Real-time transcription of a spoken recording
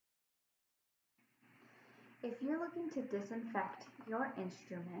If you're looking to disinfect your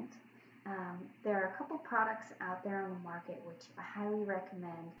instrument, there are a couple products out there on the market which I highly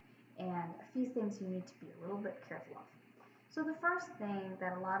recommend, and a few things you need to be a little bit careful of. So the first thing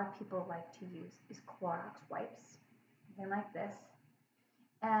that a lot of people like to use is Clorox wipes. They're like this.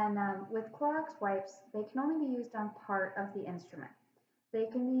 And with Clorox wipes, they can only be used on part of the instrument. They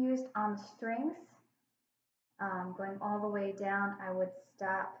can be used on the strings, going all the way down. I would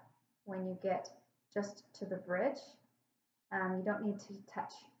stop when you get just to the bridge. You don't need to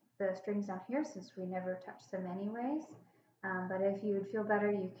touch the strings down here since we never touch them anyways. But if you would feel better,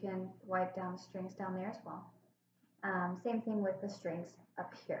 you can wipe down the strings down there as well. Same thing with the strings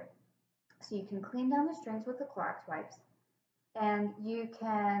up here. So you can clean down the strings with the Clorox wipes, and you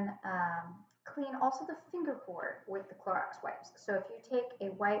can clean also the fingerboard with the Clorox wipes. So if you take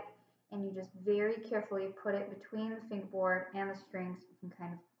a wipe and you just very carefully put it between the fingerboard and the strings, you can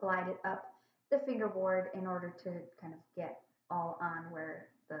kind of glide it up the fingerboard in order to kind of get all on where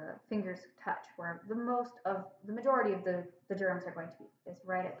the fingers touch, where the majority of the germs are going to be, is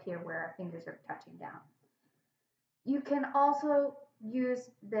right up here where our fingers are touching down. You can also use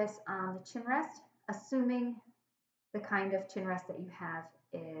this on the chin rest, assuming the kind of chin rest that you have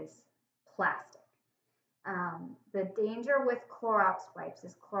is plastic. The danger with Clorox wipes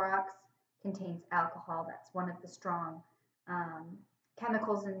is Clorox contains alcohol. That's one of the strong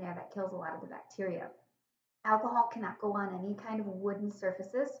chemicals in there that kills a lot of the bacteria. Alcohol cannot go on any kind of wooden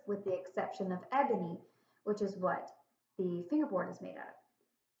surfaces with the exception of ebony, which is what the fingerboard is made out of.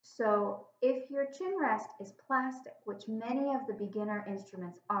 So if your chin rest is plastic, which many of the beginner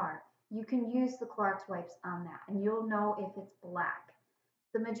instruments are, you can use the Clorox wipes on that and you'll know if it's black.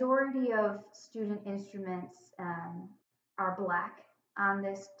 The majority of student instruments are black on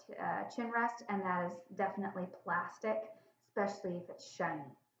this chin rest, and that is definitely plastic, especially if it's shiny.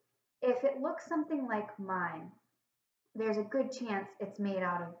 If it looks something like mine, there's a good chance it's made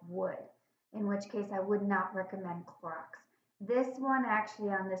out of wood, in which case I would not recommend Clorox. This one actually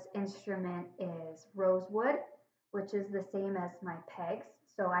on this instrument is rosewood, which is the same as my pegs,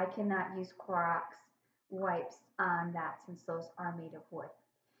 so I cannot use Clorox wipes on that since those are made of wood.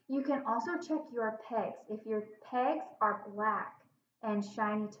 You can also check your pegs. If your pegs are black and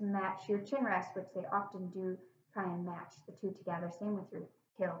shiny to match your chin rest, which they often do try and match the two together, same with your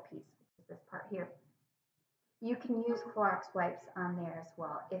tail piece, which is this part here. You can use Clorox wipes on there as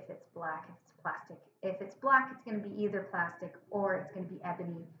well if it's black, if it's plastic. If it's black, it's going to be either plastic or it's going to be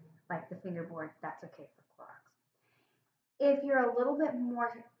ebony like the fingerboard. That's okay for Clorox. If you're a little bit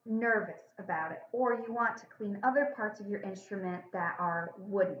more nervous about it, or you want to clean other parts of your instrument that are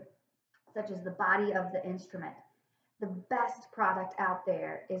wooden, such as the body of the instrument, the best product out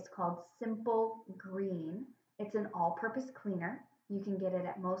there is called Simple Green. It's an all-purpose cleaner. You can get it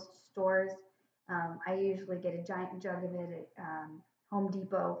at most stores. I usually get a giant jug of it at Home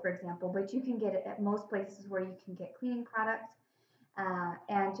Depot, for example, but you can get it at most places where you can get cleaning products.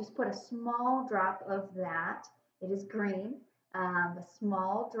 And just put a small drop of that. It is green. A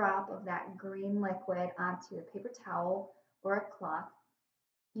small drop of that green liquid onto a paper towel or a cloth.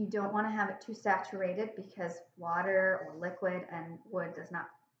 You don't want to have it too saturated because water or liquid and wood does not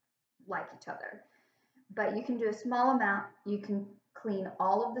like each other. But you can do a small amount. You can clean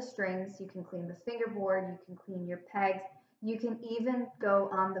all of the strings. You can clean the fingerboard. You can clean your pegs. You can even go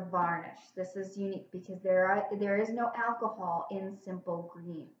on the varnish. This is unique because there is no alcohol in Simple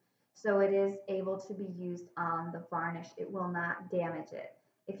Green. So it is able to be used on the varnish. It will not damage it.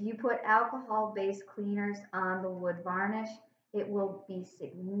 If you put alcohol-based cleaners on the wood varnish, it will be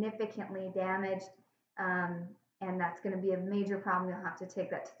significantly damaged, and that's going to be a major problem. You'll have to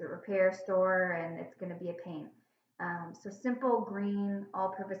take that to the repair store, and it's going to be a pain. So Simple Green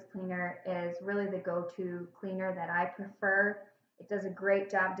all-purpose cleaner is really the go-to cleaner that I prefer. It does a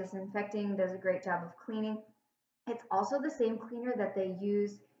great job disinfecting, does a great job of cleaning. It's also the same cleaner that they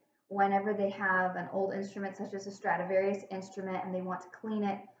use whenever they have an old instrument such as a Stradivarius instrument and they want to clean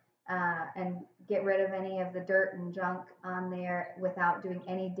it and get rid of any of the dirt and junk on there without doing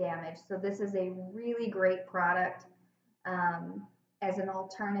any damage. So this is a really great product as an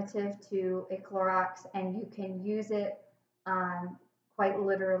alternative to a Clorox, and you can use it on quite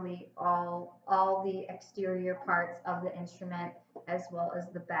literally all the exterior parts of the instrument as well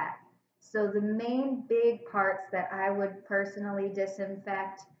as the back. So the main big parts that I would personally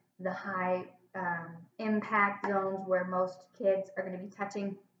disinfect, the high impact zones where most kids are going to be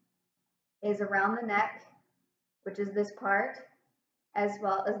touching, is around the neck, which is this part, as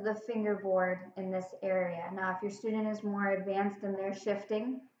well as the fingerboard in this area. Now, if your student is more advanced and they're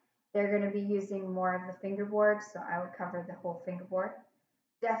shifting, they're going to be using more of the fingerboard, so I would cover the whole fingerboard.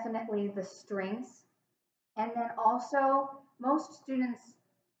 Definitely the strings. And then also, most students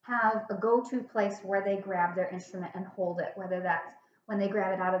have a go-to place where they grab their instrument and hold it, whether that's when they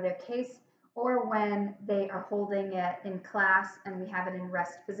grab it out of their case or when they are holding it in class and we have it in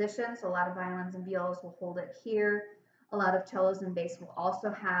rest position. So a lot of violins and violas will hold it here. A lot of cellos and bass will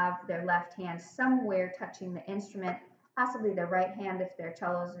also have their left hand somewhere touching the instrument, possibly their right hand if they're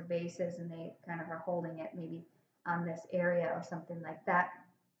cellos or basses and they kind of are holding it maybe on this area or something like that.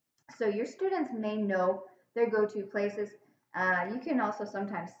 So your students may know their go-to places. You can also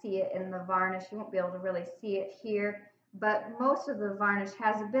sometimes see it in the varnish. You won't be able to really see it here, but most of the varnish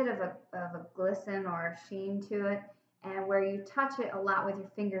has a bit of a glisten or a sheen to it. And where you touch it a lot with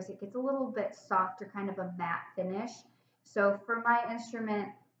your fingers, it gets a little bit softer, kind of a matte finish. So for my instrument,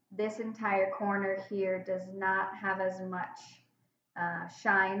 this entire corner here does not have as much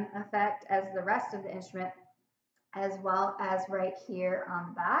shine effect as the rest of the instrument, as well as right here on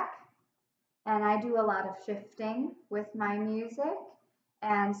the back. And I do a lot of shifting with my music.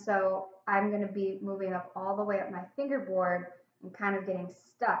 And so I'm going to be moving up all the way up my fingerboard and kind of getting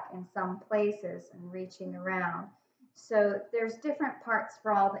stuck in some places and reaching around. So there's different parts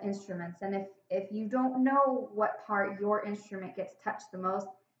for all the instruments. And if you don't know what part your instrument gets touched the most,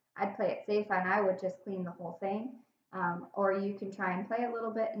 I'd play it safe and I would just clean the whole thing. Or you can try and play a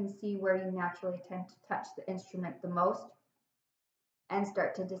little bit and see where you naturally tend to touch the instrument the most and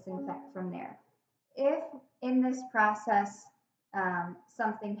start to disinfect from there. If in this process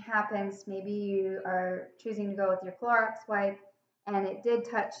something happens, maybe you are choosing to go with your Clorox wipe and it did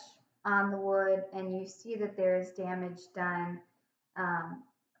touch on the wood and you see that there is damage done,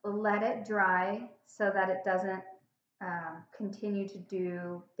 let it dry so that it doesn't continue to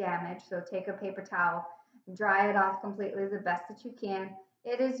do damage. So take a paper towel, dry it off completely the best that you can.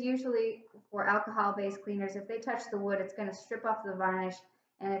 It is usually for alcohol-based cleaners, if they touch the wood, it's going to strip off the varnish,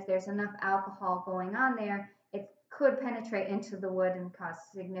 and if there's enough alcohol going on there, it could penetrate into the wood and cause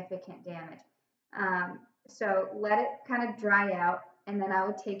significant damage. So let it kind of dry out, and then I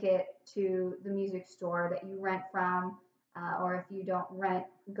would take it to the music store that you rent from, or if you don't rent,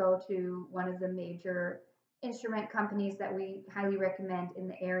 go to one of the major instrument companies that we highly recommend in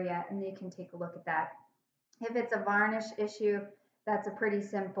the area, and they can take a look at that. If it's a varnish issue, that's a pretty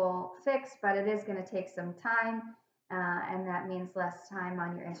simple fix, but it is going to take some time, and that means less time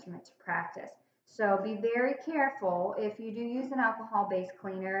on your instrument to practice. So be very careful if you do use an alcohol-based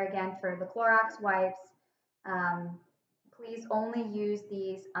cleaner. Again, for the Clorox wipes, please only use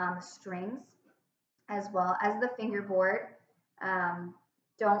these on the strings as well as the fingerboard.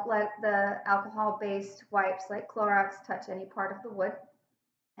 Don't let the alcohol-based wipes like Clorox touch any part of the wood.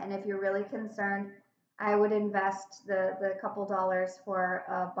 And if you're really concerned, I would invest the couple dollars for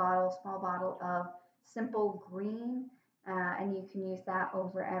a small bottle of Simple Green, and you can use that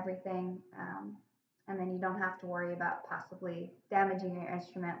over everything. And then you don't have to worry about possibly damaging your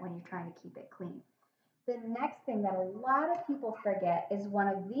instrument when you're trying to keep it clean. The next thing that a lot of people forget is one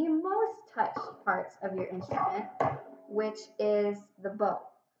of the most touched parts of your instrument, which is the bow.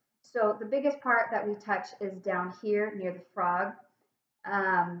 So the biggest part that we touch is down here near the frog.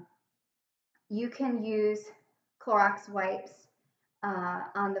 You can use Clorox wipes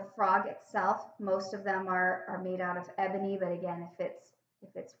on the frog itself. Most of them are made out of ebony, but again, if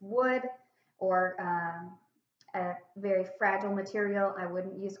it's wood or a very fragile material, I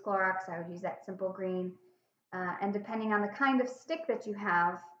wouldn't use Clorox. I would use that Simple Green. And depending on the kind of stick that you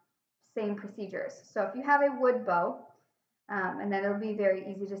have, same procedures. So if you have a wood bow, and then it'll be very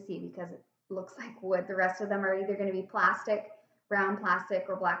easy to see because it looks like wood. The rest of them are either going to be plastic, brown plastic,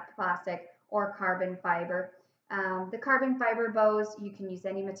 or black plastic, or carbon fiber. The carbon fiber bows, you can use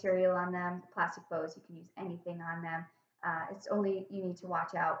any material on them. The plastic bows, you can use anything on them. It's only you need to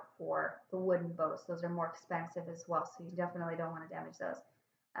watch out for the wooden bows. Those are more expensive as well, so you definitely don't want to damage those.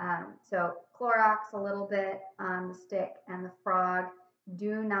 So Clorox a little bit on the stick and the frog.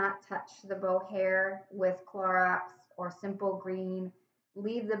 Do not touch the bow hair with Clorox or Simple Green.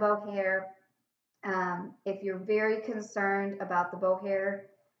 Leave the bow hair. If you're very concerned about the bow hair,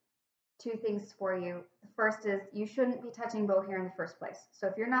 two things for you. The first is you shouldn't be touching bow hair in the first place. So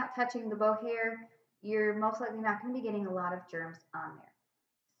if you're not touching the bow hair, you're most likely not going to be getting a lot of germs on there.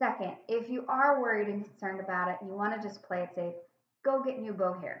 Second, if you are worried and concerned about it and you want to just play it safe, go get new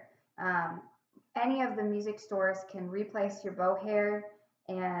bow hair. Any of the music stores can replace your bow hair,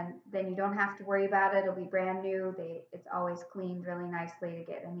 and then you don't have to worry about it. It'll be brand new. It's always cleaned really nicely to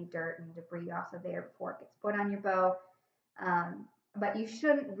get any dirt and debris off of there before it gets put on your bow. But you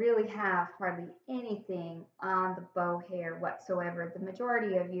shouldn't really have hardly anything on the bow hair whatsoever. The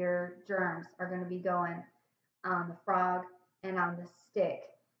majority of your germs are going to be going on the frog and on the stick.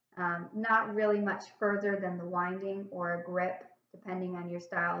 not really much further than the winding or a grip, depending on your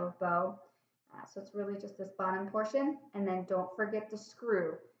style of bow. So it's really just this bottom portion. And then don't forget the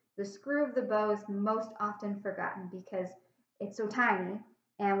screw. The screw of the bow is most often forgotten because it's so tiny.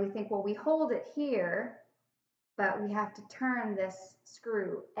 And we think, well, we hold it here, but we have to turn this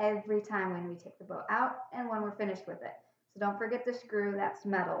screw every time when we take the bow out and when we're finished with it. So don't forget the screw, that's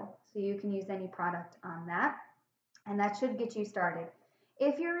metal. So you can use any product on that. And that should get you started.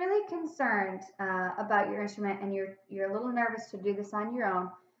 If you're really concerned about your instrument and you're a little nervous to do this on your own,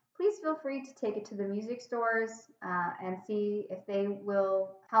 please feel free to take it to the music stores and see if they will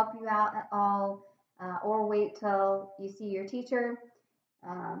help you out at all, or wait till you see your teacher.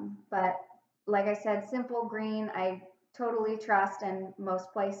 But like I said, simple green, I totally trust, and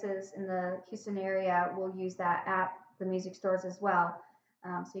most places in the Houston area will use that at the music stores as well.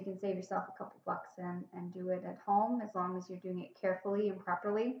 So you can save yourself a couple bucks and do it at home, as long as you're doing it carefully and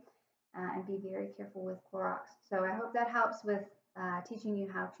properly, and be very careful with Clorox. So I hope that helps with teaching you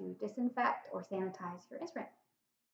how to disinfect or sanitize your instrument.